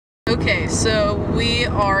Okay, so we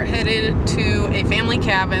are headed to a family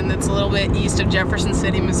cabin that's a little bit east of Jefferson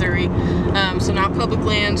City, Missouri. So not public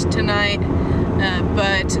land tonight,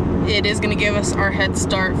 but it is going to give us our head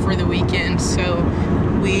start for the weekend. So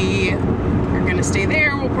we are going to stay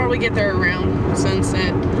there. We'll probably get there around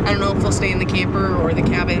sunset. I don't know if we'll stay in the camper or the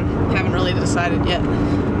cabin. Haven't really decided yet.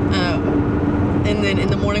 And then in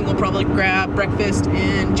the morning we'll probably grab breakfast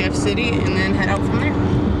in Jeff City and then head out from there.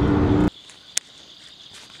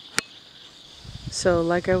 So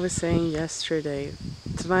like I was saying yesterday,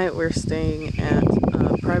 tonight we're staying at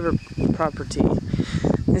private property.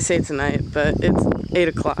 I say tonight, but it's 8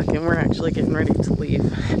 o'clock and we're actually getting ready to leave.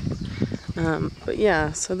 But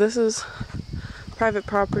yeah, so this is private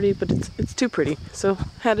property, but it's too pretty, so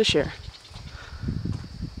had to share.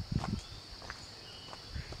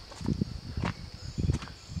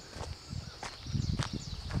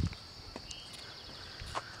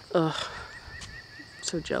 Ugh,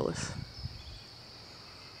 so jealous.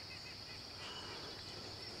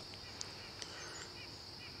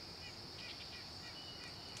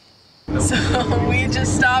 So we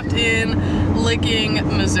just stopped in Licking,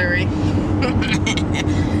 Missouri.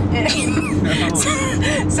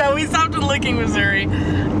 So we stopped in Licking, Missouri,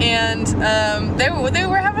 and they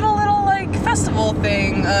were having a little like festival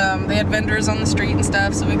thing. They had vendors on the street and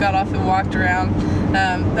stuff, so we got off and walked around.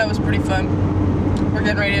 That was pretty fun. We're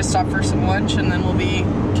getting ready to stop for some lunch, and then we'll be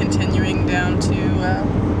continuing down to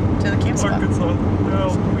the camp spot. Arkansas. No,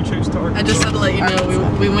 we chose to Arkansas. I just had to let you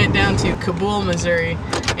know we went down to Kabul, Missouri,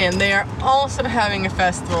 and they are also having a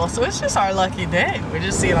festival, so it's just our lucky day. We're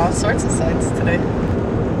just seeing all sorts of sights today.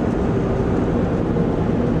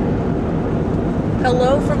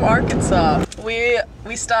 Hello from Arkansas. We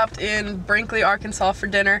stopped in Brinkley, Arkansas for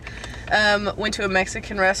dinner. Went to a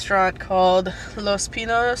Mexican restaurant called Los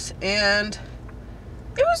Pinos, and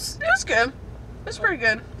it was good. It was pretty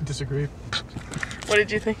good. Disagree. What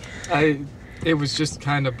did you think? It was just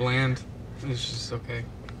kind of bland. It was just okay.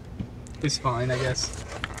 It's fine, I guess.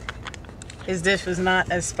 His dish was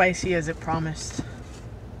not as spicy as it promised,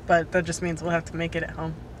 but that just means we'll have to make it at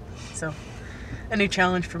home. So, a new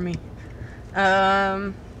challenge for me.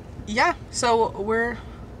 Yeah. So we're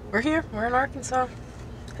here. We're in Arkansas,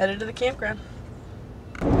 headed to the campground.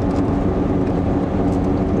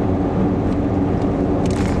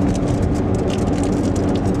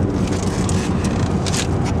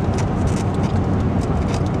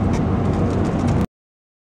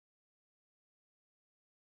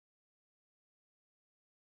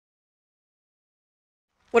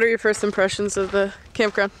 What are your first impressions of the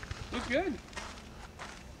campground? It was good.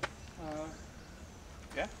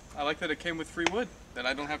 Yeah, I like that it came with free wood that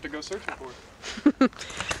I don't have to go searching for.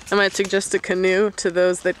 I might suggest a canoe to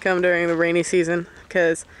those that come during the rainy season,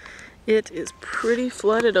 because it is pretty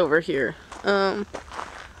flooded over here.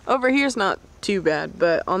 Over here's not too bad,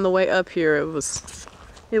 but on the way up here it was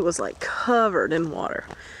like covered in water.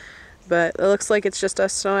 But it looks like it's just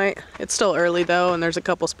us tonight. It's still early though, and there's a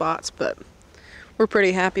couple spots, but we're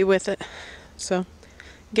pretty happy with it. So,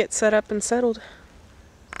 get set up and settled.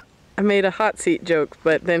 I made a hot seat joke,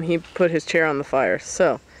 but then he put his chair on the fire.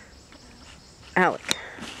 So, Alec,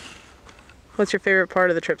 what's your favorite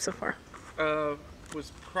part of the trip so far?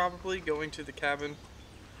 Was probably going to the cabin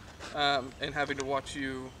and having to watch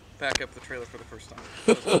you back up the trailer for the first time.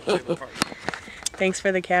 That was my favorite part. Thanks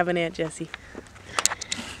for the cabin, Aunt Jessie.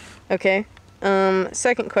 Okay,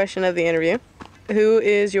 second question of the interview. Who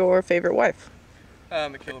is your favorite wife?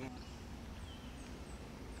 Michaela.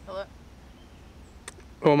 Hello?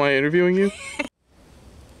 Oh, am I interviewing you?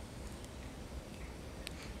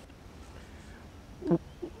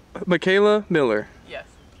 Michaela Miller. Yes.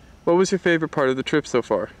 What was your favorite part of the trip so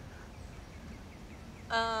far?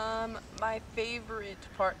 My favorite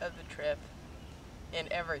part of the trip, in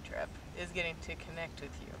every trip, is getting to connect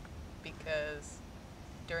with you, because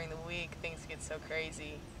during the week things get so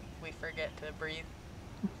crazy we forget to breathe.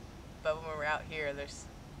 But when we're out here, there's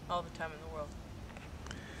all the time in the world.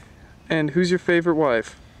 And who's your favorite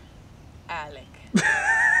wife? Alec.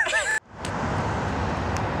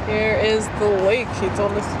 Here is the lake he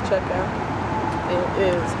told us to check out. It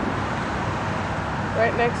is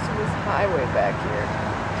right next to this highway back here.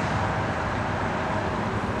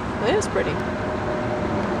 It is pretty.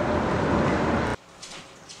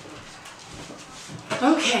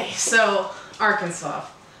 Okay, so Arkansas.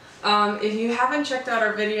 If you haven't checked out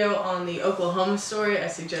our video on the Oklahoma story, I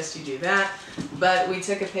suggest you do that. But we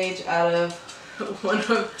took a page out of one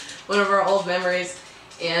of our old memories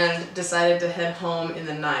and decided to head home in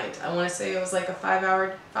the night. I want to say it was like a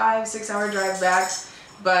 5-6 hour drive back,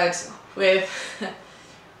 but with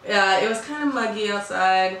it was kind of muggy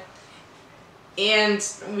outside. And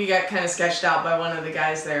we got kind of sketched out by one of the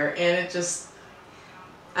guys there, and it just,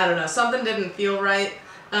 I don't know, something didn't feel right.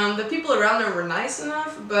 The people around there were nice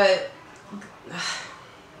enough, but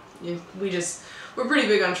we're pretty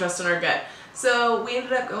big on trusting our gut. So we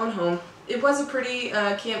ended up going home. It was a pretty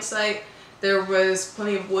campsite. There was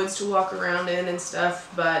plenty of woods to walk around in and stuff,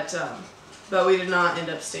 but we did not end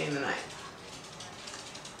up staying the night.